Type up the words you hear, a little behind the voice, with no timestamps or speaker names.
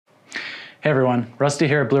Hey everyone, Rusty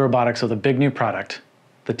here at Blue Robotics with a big new product,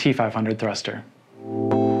 the T500 Thruster.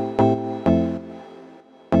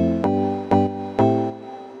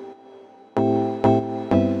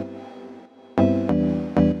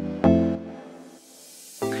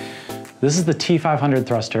 This is the T500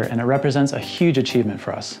 Thruster, and it represents a huge achievement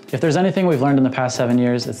for us. If there's anything we've learned in the past 7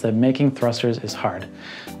 years, it's that making thrusters is hard.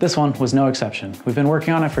 This one was no exception. We've been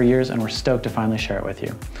working on it for years, and we're stoked to finally share it with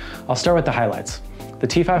you. I'll start with the highlights. The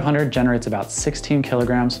T500 generates about 16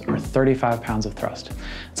 kilograms or 35 pounds of thrust.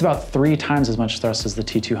 It's about 3 times as much thrust as the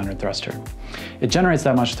T200 Thruster. It generates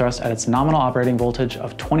that much thrust at its nominal operating voltage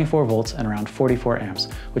of 24 volts and around 44 amps,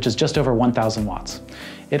 which is just over 1,000 watts.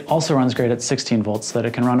 It also runs great at 16 volts so that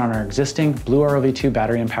it can run on our existing Blue ROV2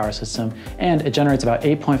 battery and power system, and it generates about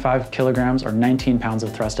 8.5 kilograms or 19 pounds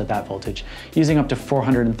of thrust at that voltage, using up to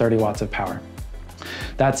 430 watts of power.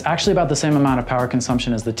 That's actually about the same amount of power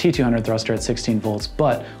consumption as the T200 Thruster at 16 volts,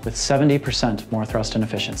 but with 70% more thrust and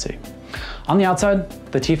efficiency. On the outside,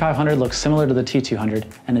 the T500 looks similar to the T200,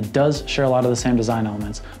 and it does share a lot of the same design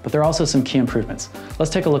elements, but there are also some key improvements.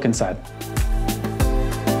 Let's take a look inside.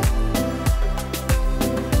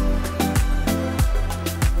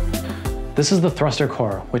 This is the thruster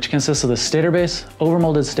core, which consists of the stator base,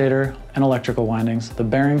 overmolded stator, and electrical windings, the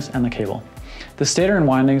bearings, and the cable. The stator and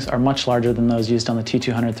windings are much larger than those used on the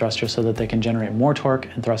T200 Thruster so that they can generate more torque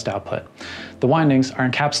and thrust output. The windings are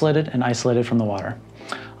encapsulated and isolated from the water.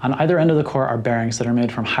 On either end of the core are bearings that are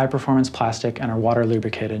made from high-performance plastic and are water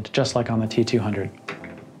lubricated, just like on the T200.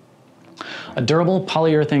 A durable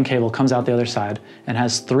polyurethane cable comes out the other side and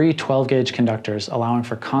has 3 12-gauge conductors, allowing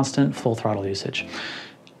for constant full throttle usage.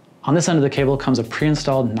 On this end of the cable comes a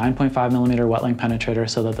pre-installed 9.5mm wet-link penetrator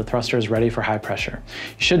so that the thruster is ready for high pressure.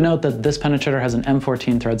 You should note that this penetrator has an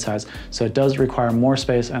M14 thread size, so it does require more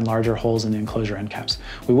space and larger holes in the enclosure end caps.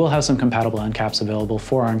 We will have some compatible end caps available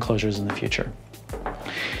for our enclosures in the future.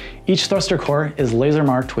 Each thruster core is laser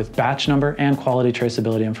marked with batch number and quality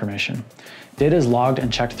traceability information. Data is logged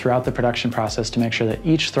and checked throughout the production process to make sure that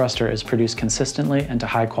each thruster is produced consistently and to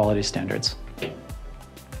high quality standards.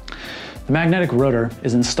 The magnetic rotor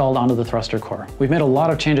is installed onto the thruster core. We've made a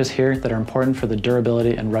lot of changes here that are important for the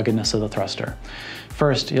durability and ruggedness of the thruster.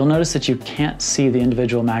 First, you'll notice that you can't see the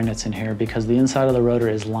individual magnets in here because the inside of the rotor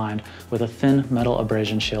is lined with a thin metal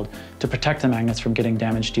abrasion shield to protect the magnets from getting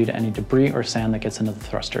damaged due to any debris or sand that gets into the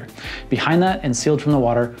thruster. Behind that and sealed from the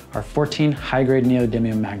water are 14 high-grade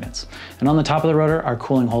neodymium magnets. And on the top of the rotor are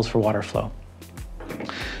cooling holes for water flow.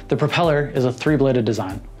 The propeller is a 3-bladed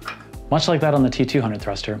design, much like that on the T200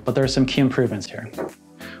 Thruster, but there are some key improvements here.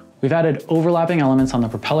 We've added overlapping elements on the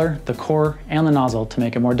propeller, the core, and the nozzle to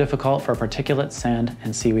make it more difficult for particulate, sand,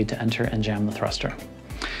 and seaweed to enter and jam the thruster.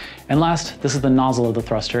 And last, this is the nozzle of the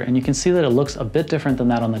thruster, and you can see that it looks a bit different than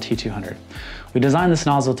that on the T200. We designed this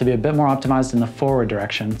nozzle to be a bit more optimized in the forward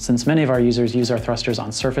direction, since many of our users use our thrusters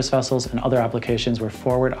on surface vessels and other applications where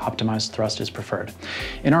forward optimized thrust is preferred.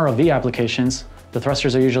 In ROV applications, the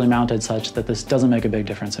thrusters are usually mounted such that this doesn't make a big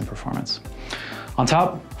difference in performance. On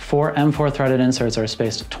top, 4 M4 threaded inserts are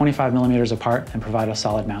spaced 25mm apart and provide a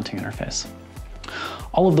solid mounting interface.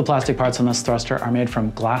 All of the plastic parts on this thruster are made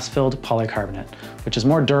from glass-filled polycarbonate, which is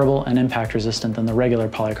more durable and impact resistant than the regular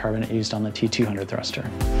polycarbonate used on the T200 Thruster.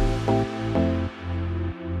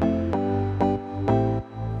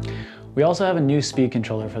 We also have a new speed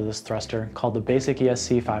controller for this thruster called the Basic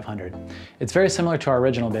ESC 500. It's very similar to our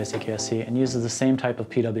original Basic ESC and uses the same type of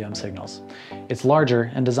PWM signals. It's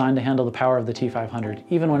larger and designed to handle the power of the T500,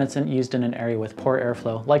 even when it's used in an area with poor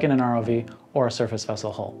airflow, like in an ROV or a surface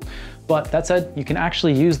vessel hull. But that said, you can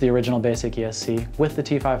actually use the original Basic ESC with the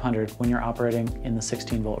T500 when you're operating in the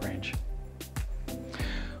 16-volt range.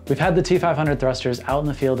 We've had the T500 thrusters out in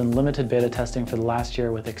the field in limited beta testing for the last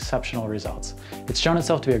year with exceptional results. It's shown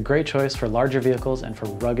itself to be a great choice for larger vehicles and for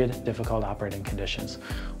rugged, difficult operating conditions.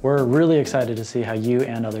 We're really excited to see how you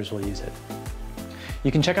and others will use it.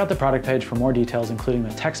 You can check out the product page for more details, including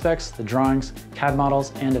the tech specs, the drawings, CAD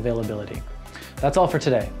models, and availability. That's all for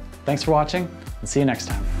today. Thanks for watching, and see you next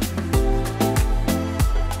time.